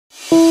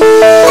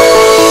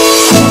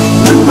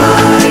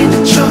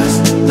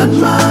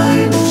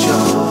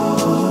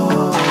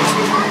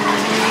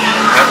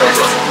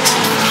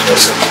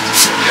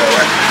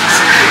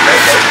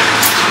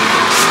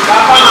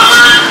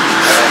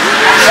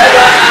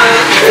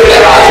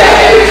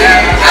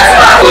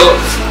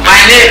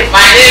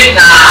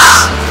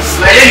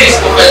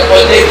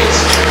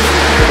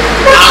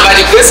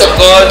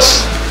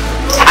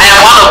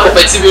one of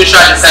Prophet TV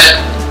Joshua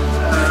disciples.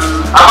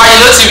 Papa, you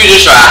know TV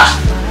Joshua?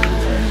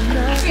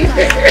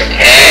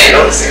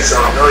 Don't say so.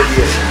 Don't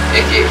hear.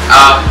 Okay.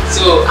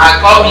 So I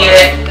come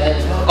here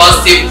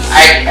because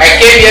I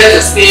came here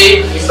to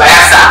stay in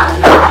Bayelsa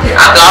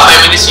and to have my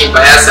ministry in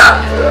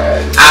Bayelsa,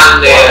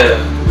 and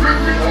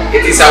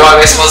it is our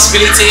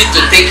responsibility to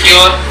take care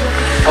of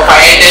our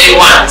elderly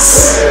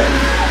ones,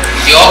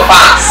 the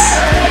orphans.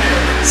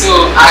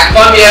 So I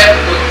come here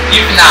to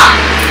give now,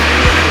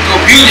 to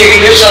build a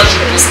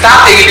relationship, to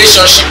start a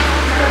relationship.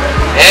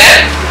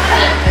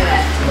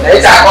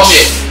 Later I come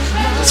here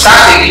to start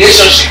a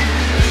relationship.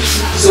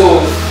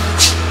 So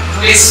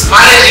please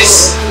manage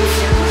this.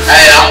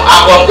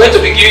 I'm going to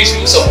be giving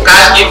you some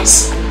cash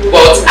gifts,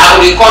 but I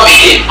will come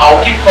again. I will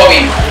keep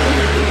coming.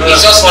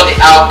 It's just for the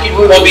I'll keep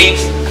coming,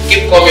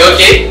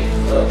 okay?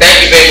 Thank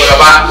you very much,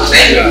 Baba.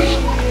 Thank you.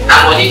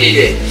 I'm on it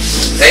there.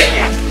 Thank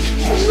you.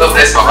 God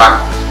bless,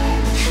 Baba.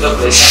 God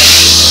bless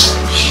you.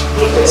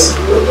 God bless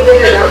you.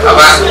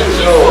 Baba,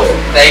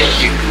 thank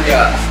you.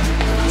 Yeah.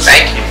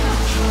 Thank you.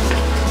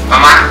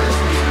 Mama,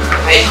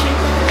 thank you.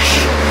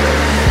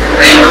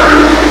 Thank you.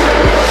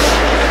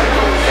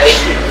 Thank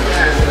you.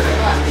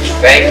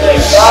 Thank you.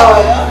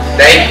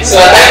 Thank you. So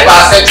I like to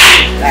accept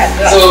you.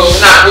 So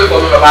now I'm going for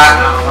me, Baba.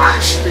 Mama.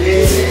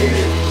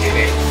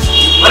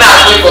 When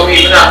I'm going for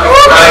me, when I'm going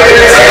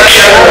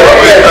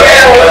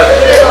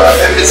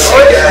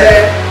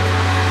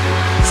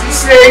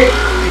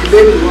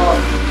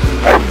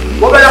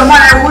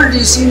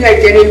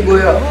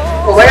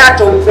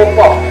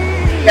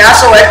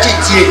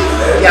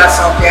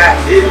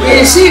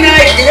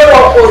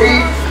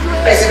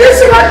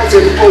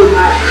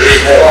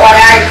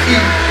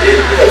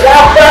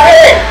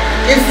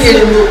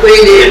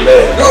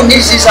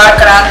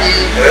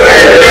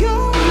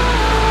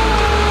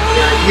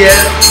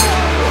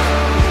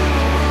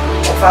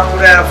offer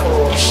prayer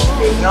for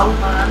a young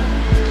man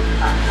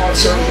and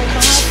also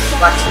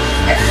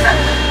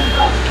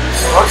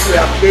what we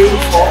are praying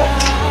for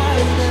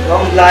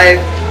long life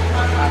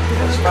and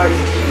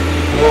prosperity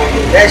for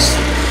the rest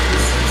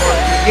of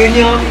the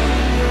union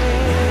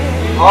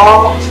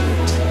or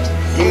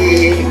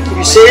the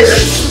crusade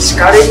is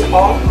carrying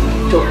on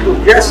to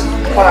progress.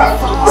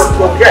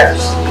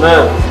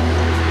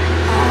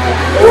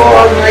 Oh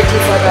Almighty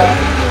Father,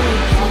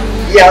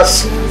 He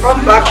has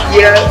come back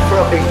here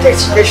from a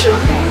destination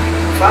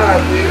far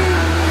away.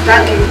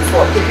 Thank you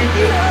for giving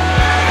him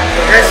and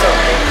the rest of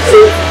the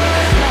faith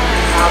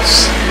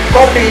has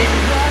come in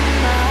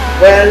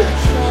well,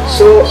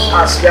 so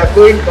as we are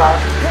going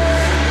back,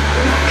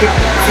 keep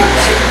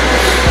fit.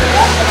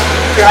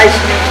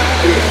 Christ name.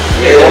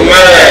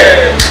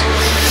 Amen.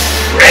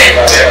 Thank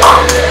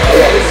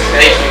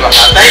you,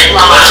 Mama. Thank you,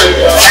 Mama.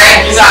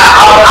 Thank you, sir.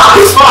 I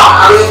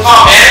will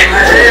come, man.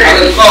 I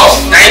will come.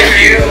 Thank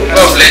you.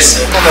 God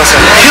bless you.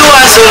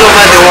 Viewers all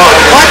over the world,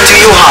 what do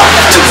you have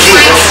to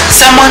give?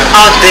 Someone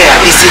out there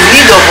is in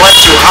need of what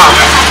you have.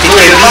 It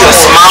can be your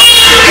smile,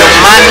 your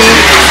money,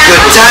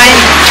 your time.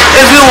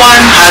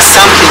 Everyone has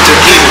something to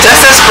give.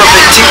 Just as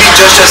Prophet TB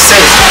Joshua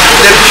says,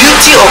 the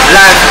beauty of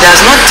life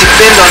does not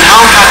depend on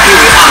how happy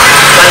we are,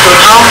 but on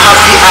how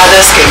happy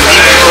others can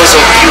be because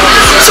of you.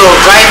 So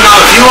right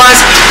now, viewers,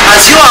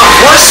 as you have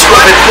watched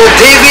Prophet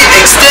David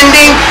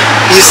extending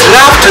his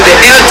love to the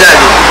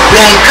elderly,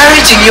 we are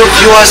encouraging you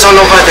viewers all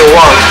over the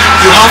world.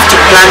 You have to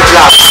plant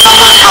love.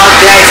 Someone out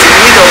there is in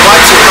need of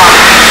what you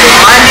have. Your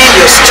money,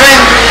 your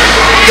strength,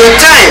 your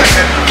time.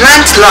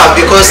 Plant love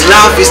because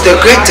love is the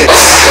greatest.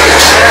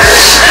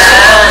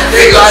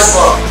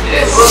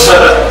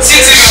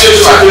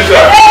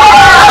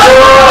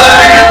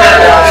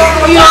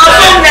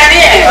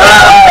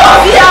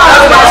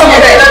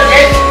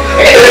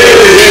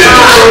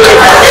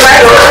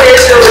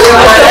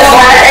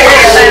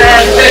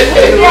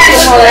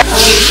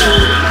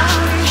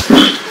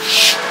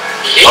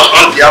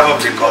 On behalf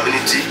of the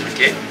community,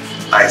 okay,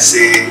 I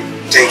say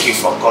thank you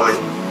for coming.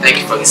 Thank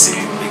you for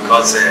listening.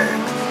 Because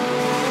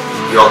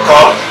your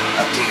call,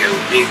 I think, will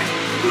bring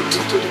good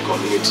thing to the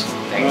community.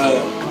 Thank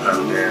you.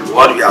 And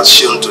what we have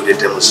shown today,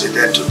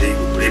 demonstrated today,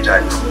 we pray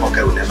that your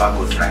pocket will never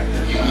go dry.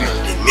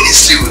 The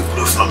ministry will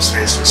grow from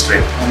strength to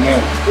strength. Amen.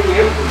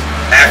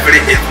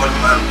 Every evil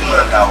man,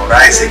 woman that will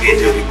rise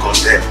again, they will be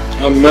condemned.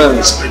 Amen.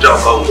 The Spirit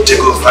of God will take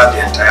over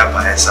the entire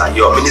Bayelsa.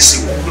 Your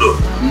ministry will grow.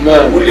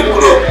 Amen. Will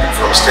grow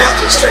from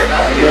strength to strength.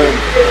 Amen.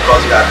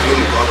 Because we are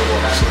doing God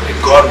work. So the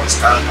God will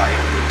stand by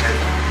you, protect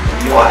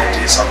you all the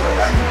days of your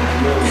life.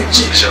 In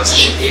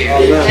Jesus' name. You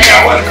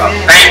are welcome.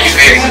 Thank you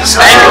very much.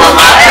 Thank you,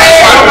 Mama.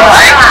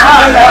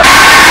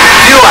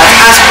 Viewers,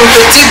 as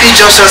Prophet TB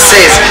Joshua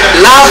says,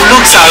 love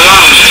looks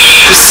around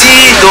to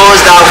see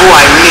those who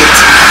are in need.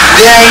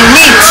 They are in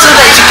need so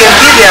that you can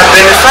be their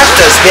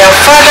benefactors, their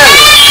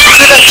fatherless, so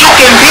that you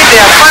can be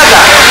their father.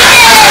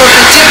 As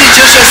Prophet TB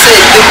Joshua said,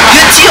 the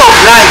beauty of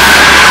life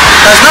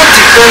does not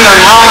depend on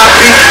how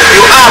happy you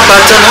are,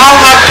 but on how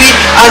happy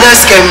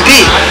others can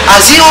be.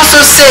 As he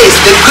also says,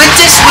 the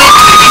greatest way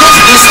to use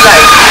this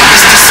life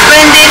is to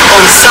spend it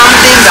on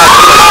something that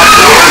will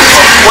uplift.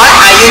 What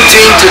are you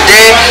doing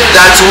today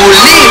that will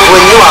live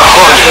when you are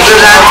gone? Do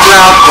that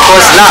now,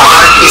 because love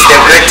is the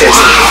greatest.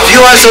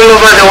 Viewers all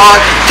over the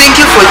world, thank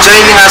you for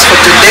joining us for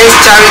today's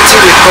charity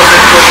with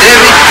Prophet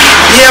David.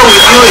 Here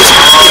with you is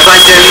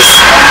Evangelist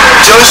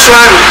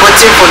Joshua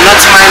reporting for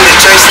Not Mind the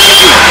Choice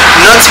TV.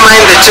 Not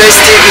Mind the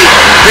Choice TV,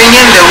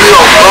 bringing the will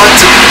of God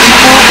to the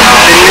people,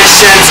 the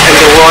nations, and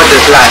the world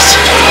at large.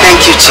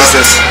 Thank you,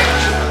 Jesus.